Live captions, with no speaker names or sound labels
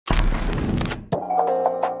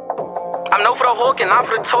I'm known for the hawking, not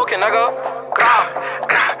for the talking, nigga.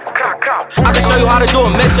 I can show you how to do a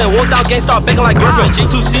mission. Walked out, gang start baking like Griffin.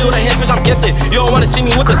 G2C with a hand switch, I'm gifted. You don't wanna see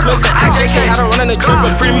me with the Smith and JK, how to run in the trippin'.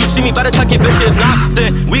 Free me, you see me, better tuck your biscuit. If not,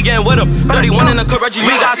 then we getting with him. 31 in the club, Reggie.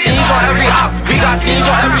 We got scenes on every op. We got scenes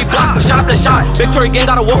on every block. Shot after shot. Victory gang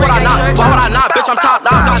gotta walk what I not. Why would I not? Bitch, I'm top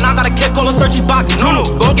notch. Got a kid, call a searchy box. Nunu,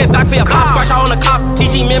 gon' get back for your pop. Scratch out on the cop.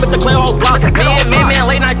 TG man, Mr. Clay, whole block. Man,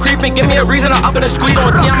 late night creeping. Give me a reason to up in the squeeze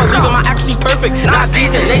on T. I'ma leave him. My accuracy perfect, not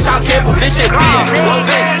decent. They shot careful, this shit beat. One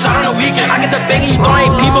bitch, shot on the weekend. I get the banging, you don't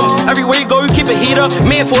ain't peep him. Everywhere you go, you keep a heater.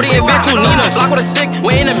 Me and 40 and Van 2 Ninas. Block with a stick,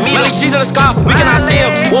 we in the meter. Melly cheese in the sky, we cannot see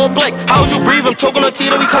him. Wall Blake, how would you breathe him? Choke on the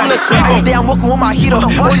teeter, we coming to sweep him. Every day I'm walking with my heater.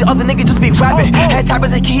 All these other niggas just be rapping. Head type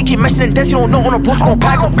as a kid, he keep mentioning this. You don't know on the boost, gon'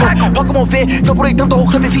 pack him. Look, Pokemon fit, so they dumped the whole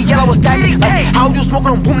clip if he yell, I was stacking. Like, how you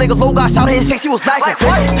smoking on boom, nigga? Low got shot in his face, he was lacking.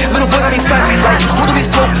 Little boy got me fresh, like, who do we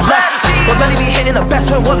smoke left? But Melly be hitting the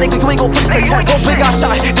best friend. What nigga, you ain't gon' push it to test. Go big, got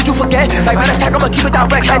shot, did you forget? Like, matter of fact, I'ma keep it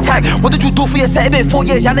direct. Head tag, what did you do for your set? It been 4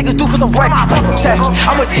 years, y'all niggas do for some wreck.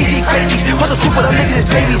 I'm a TG crazy, put the truth for them niggas is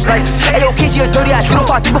babies. Like, ayo, KG, a dirty ass, get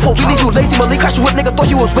off our dick before we leave you lazy. Malik crash you whip, nigga, thought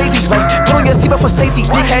you was wavy. Like, put on your seatbelt for safety.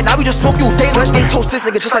 Dickhead, now we just smoke you daily. Let's get toast this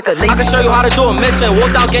nigga just like the Navy. I can show you how to do a mission.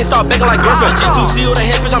 Walked out, gang start begging like Griffin. G2C with a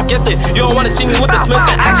hand switch, I'm gifted. You don't wanna see me with the Smith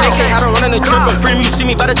and JK, how to run in the trippin'. Free me, you see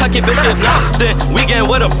me, better tuck your biscuit. If not, then we getting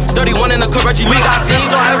with him. 31 in the club, Reggie. We got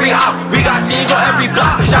scenes on every op. We got scenes on every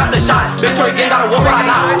block. Shot after shot. Victory gang gotta walk what I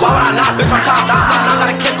not. Why would I not? Bitch, I'm top notch.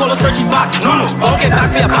 Got a kid, call a searchy box. Nunu, gon' get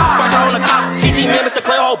back for your pop. Scratch out on the cop. TG man, Mr.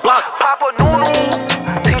 Clay, whole block. Papa Nunu,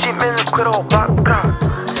 TG man, Mr. whole block.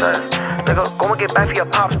 Nigga, go and get back for your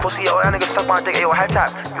pops, pussy. Yo, that nigga suck my dick. Yo, head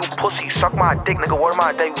tap. You pussy, suck my dick, nigga. Word of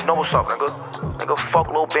my day, you know what's up, nigga. Nigga, fuck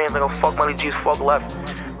Lil Band, nigga. Fuck Melly G's, fuck Left.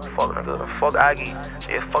 Fuck, nigga. Fuck Aggie.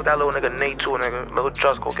 Yeah, fuck that little nigga Nate too, nigga. Little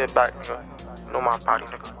Just, go get back, nigga. You know my body,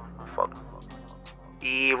 nigga. Fuck.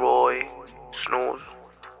 E-Roy, Snooze.